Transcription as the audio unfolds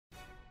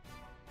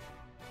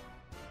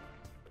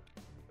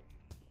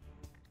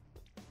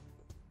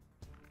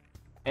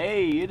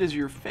Hey, it is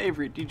your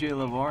favorite DJ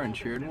Love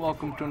Orange here, and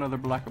welcome to another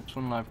Black Ops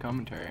 1 live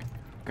commentary.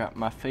 Got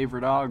my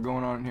favorite dog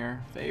going on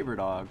here. Favorite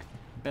dog.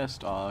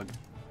 Best dog.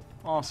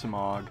 Awesome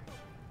dog.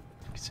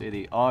 You can say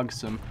the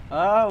awesome.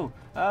 Oh,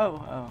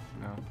 no.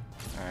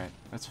 Alright,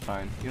 that's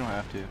fine. You don't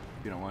have to if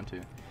you don't want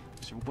to.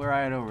 Just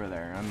right over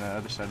there on the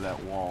other side of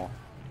that wall.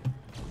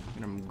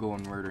 I'm gonna go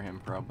and murder him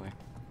probably.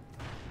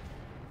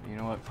 You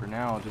know what? For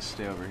now, I'll just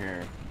stay over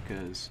here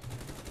because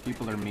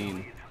people are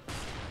mean.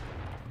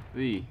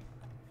 Eee.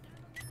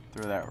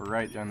 Throw that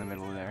right down the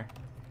middle of there.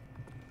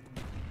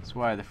 That's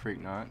why the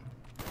freak not.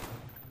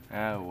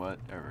 Ah,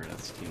 whatever.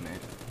 That's teammate.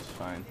 It's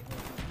fine.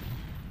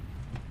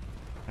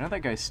 I know that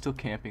guy's still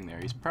camping there.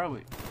 He's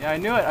probably... Yeah, I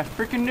knew it. I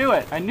freaking knew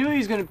it. I knew he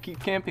was gonna keep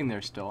camping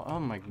there still. Oh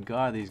my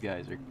god, these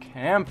guys are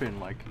camping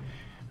like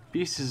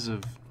pieces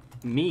of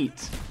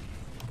meat.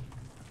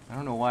 I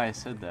don't know why I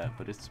said that,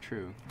 but it's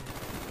true.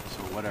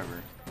 So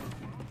whatever.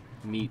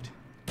 Meat.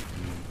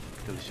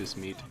 Delicious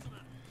meat.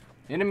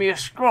 Enemy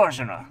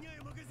explosion.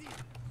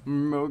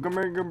 I'm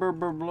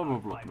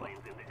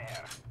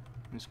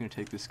just gonna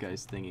take this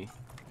guy's thingy.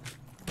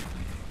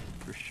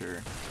 For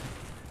sure.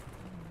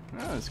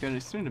 Oh, it's got a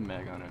extended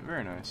mag on it.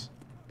 Very nice.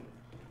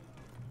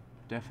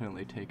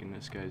 Definitely taking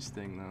this guy's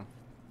thing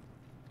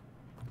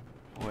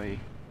though. Oi.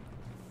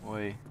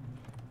 Oi.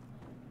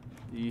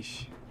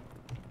 Yeesh.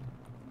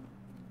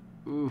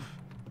 Oof.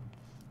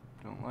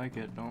 Don't like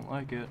it. Don't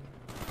like it.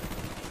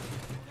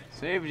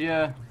 Saved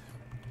ya.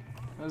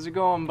 How's it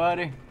going,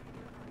 buddy?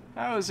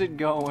 How's it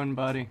going,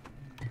 buddy?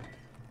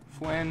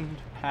 Friend,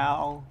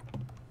 pal,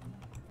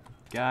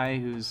 guy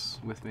who's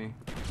with me,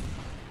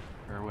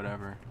 or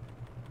whatever.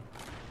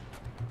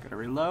 Gotta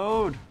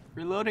reload.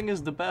 Reloading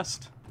is the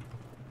best.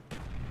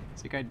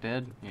 Is the guy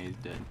dead? Yeah, he's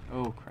dead.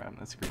 Oh crap,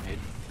 that's a grenade.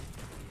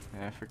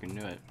 Yeah, I freaking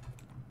knew it.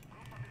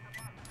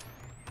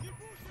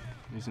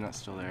 He's not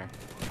still there.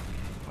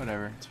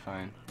 Whatever, it's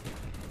fine.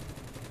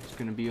 Just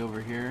gonna be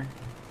over here,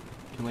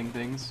 killing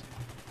things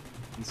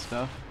and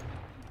stuff.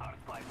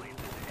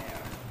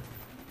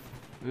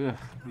 Ugh,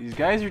 these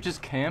guys are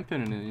just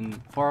camping in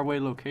faraway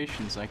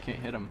locations. I can't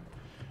hit them.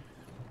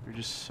 They're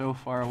just so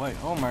far away.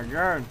 Oh my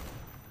god.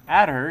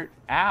 That hurt.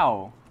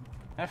 Ow.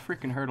 That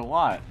freaking hurt a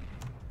lot.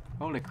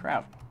 Holy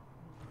crap.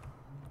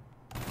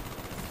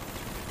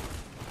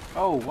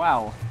 Oh,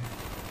 wow.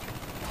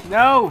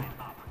 No!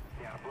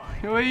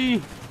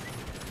 Whee!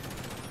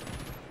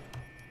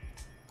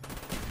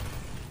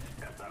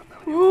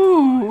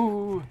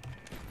 Ooh!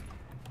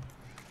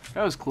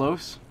 That was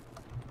close.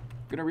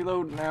 Gonna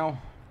reload now.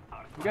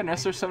 We got an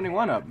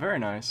SR-71 up. Very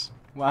nice.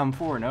 Wow, I'm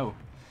 4-0.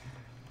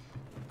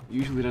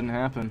 Usually doesn't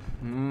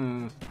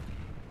happen.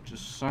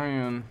 Just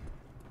saying.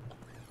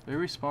 They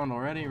respawned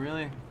already?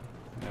 Really?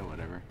 Yeah,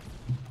 whatever.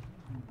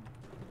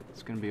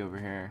 It's gonna be over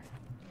here.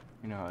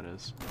 You know how it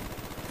is.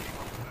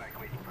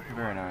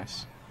 Very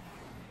nice.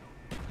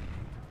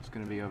 It's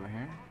gonna be over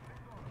here.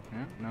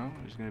 Yeah, no,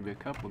 there's gonna be a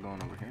couple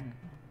going over here.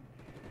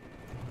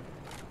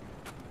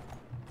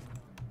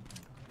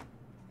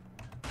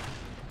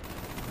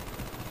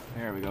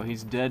 There we go.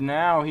 He's dead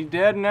now. He's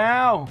dead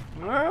now.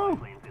 Whoa.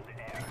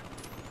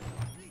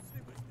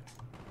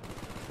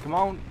 Come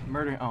on,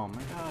 murder. Oh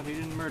my god, he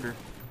didn't murder.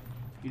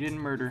 He didn't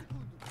murder.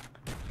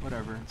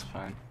 Whatever, it's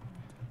fine.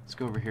 Let's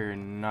go over here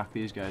and knock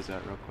these guys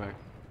out real quick.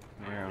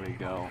 There we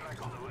go.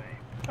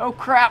 Oh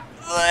crap!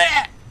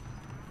 That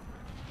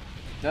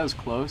was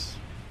close.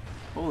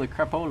 Holy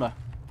crapola.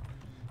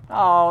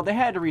 Oh, they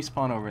had to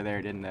respawn over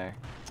there, didn't they?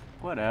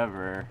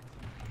 Whatever.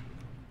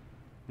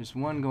 There's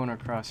one going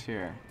across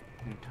here.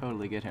 I can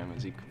totally get him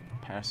as he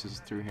passes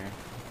through here.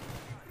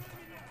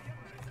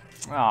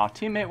 Aw,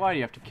 teammate, why do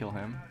you have to kill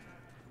him?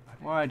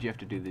 Why do you have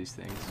to do these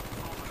things?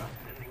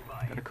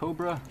 Got a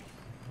Cobra?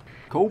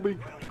 Kobe?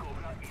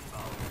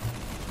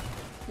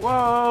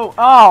 Whoa!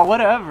 Oh,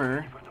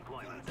 whatever!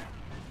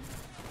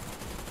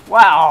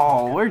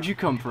 Wow, where'd you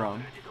come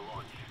from?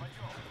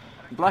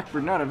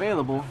 Blackbird not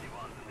available?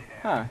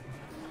 Huh.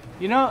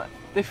 You know,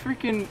 they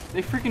freaking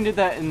did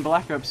that in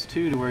Black Ops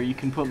 2 to where you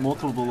can put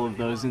multiple of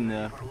those in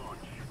the...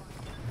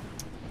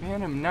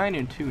 Man, I'm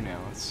 9-2 now.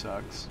 It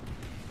sucks.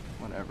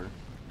 Whatever.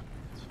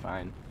 It's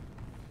fine.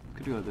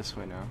 Could go this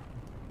way now.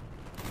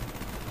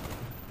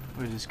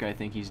 What does this guy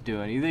think he's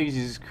doing? He thinks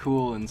he's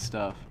cool and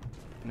stuff.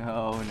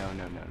 No.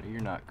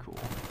 You're not cool.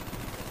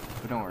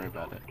 But don't worry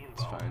about it.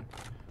 It's fine.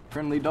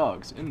 Friendly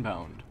dogs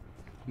inbound.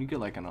 You get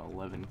like an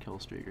 11 kill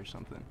streak or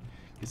something.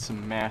 Get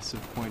some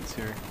massive points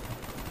here.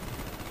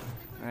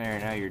 There,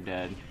 now you're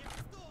dead.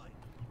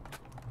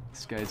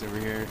 This guy's over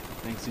here.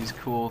 Thinks he's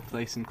cool.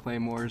 Placing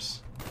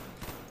claymores.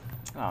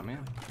 Aw, oh,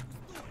 man.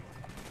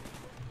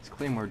 This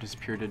claymore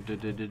disappeared.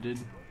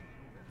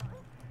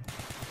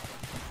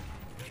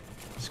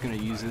 Just gonna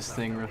use this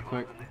thing real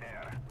quick.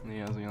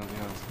 Yes.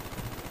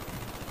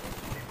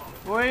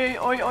 Oi.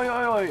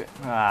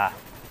 Ah.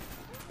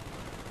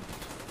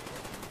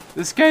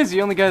 This guy's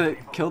the only guy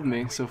that killed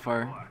me so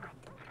far.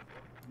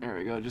 There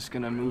we go. Just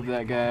gonna move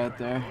that guy out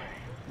there.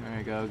 There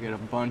we go. Get a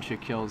bunch of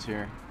kills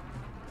here.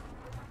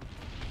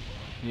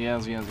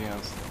 Yes.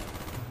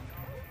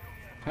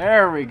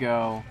 There we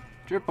go.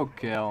 Triple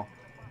kill.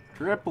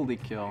 Triple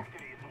kill.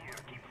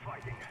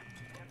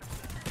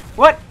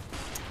 What?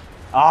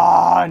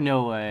 Ah,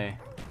 no way.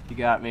 He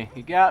got me.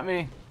 He got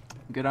me.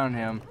 Good on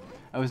him.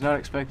 I was not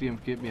expecting him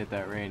to get me at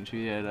that range.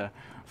 He had a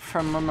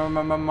from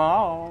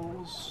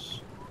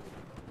mouse.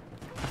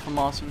 From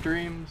awesome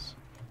dreams.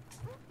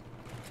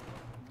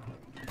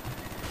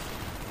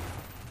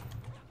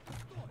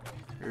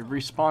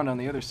 Respawned on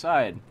the other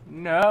side.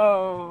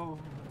 No.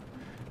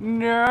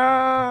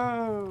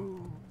 No.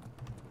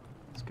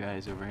 This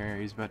guy's over here.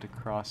 He's about to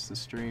cross the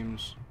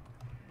streams.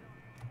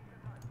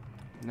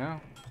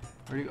 No.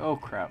 Where'd he go? Oh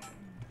crap.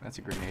 That's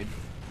a grenade.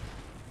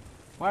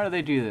 Why do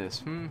they do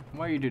this?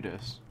 Why do you do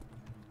this?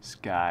 This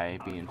guy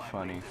being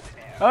funny.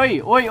 Oi!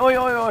 Oi! Oi!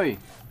 Oi! Oi!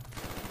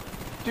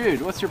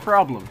 Dude, what's your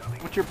problem?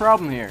 What's your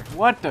problem here?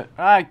 What the?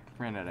 I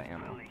ran out of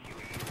ammo.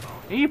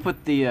 You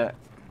put the,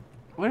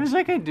 what is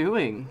that guy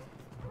doing?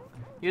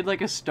 He had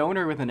like a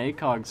stoner with an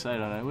ACOG sight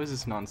on it. What is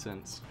this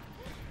nonsense?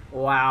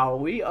 Wow,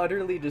 we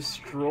utterly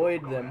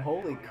destroyed them.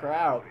 Holy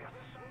crap.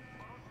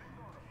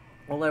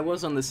 Well, I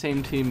was on the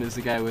same team as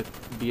the guy with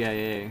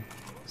BIA.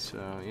 So,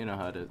 you know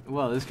how to...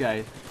 Well, this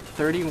guy,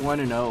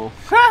 31-0.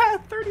 Ha!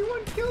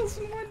 31 kills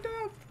and 1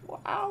 death!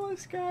 Wow,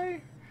 this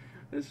guy.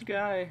 This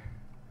guy.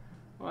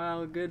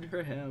 Wow, good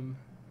for him.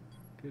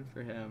 Good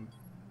for him.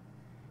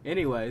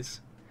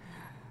 Anyways,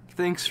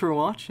 thanks for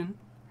watching,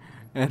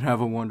 and have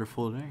a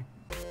wonderful day.